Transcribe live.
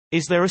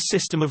Is there a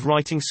system of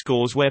writing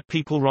scores where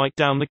people write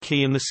down the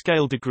key and the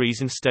scale degrees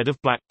instead of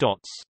black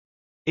dots?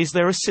 Is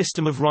there a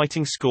system of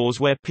writing scores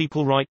where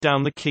people write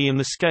down the key and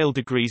the scale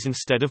degrees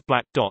instead of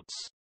black dots?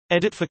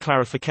 Edit for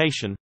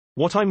clarification.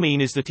 What I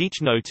mean is that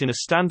each note in a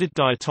standard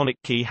diatonic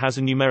key has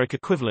a numeric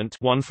equivalent,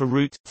 1 for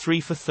root, 3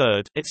 for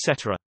third,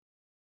 etc.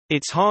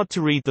 It's hard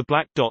to read the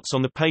black dots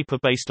on the paper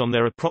based on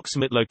their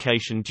approximate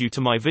location due to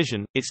my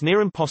vision. It's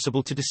near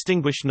impossible to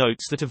distinguish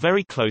notes that are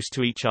very close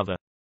to each other.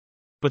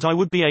 But I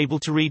would be able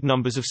to read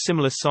numbers of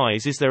similar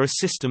size. Is there a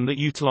system that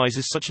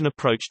utilizes such an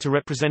approach to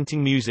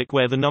representing music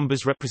where the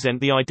numbers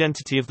represent the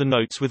identity of the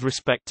notes with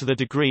respect to the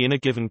degree in a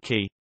given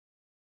key?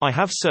 I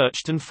have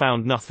searched and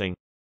found nothing.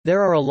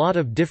 There are a lot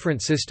of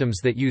different systems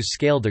that use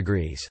scale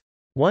degrees.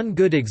 One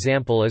good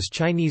example is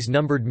Chinese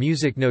numbered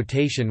music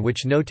notation,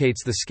 which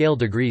notates the scale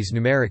degrees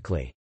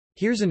numerically.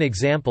 Here's an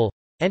example.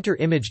 Enter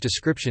image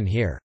description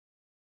here.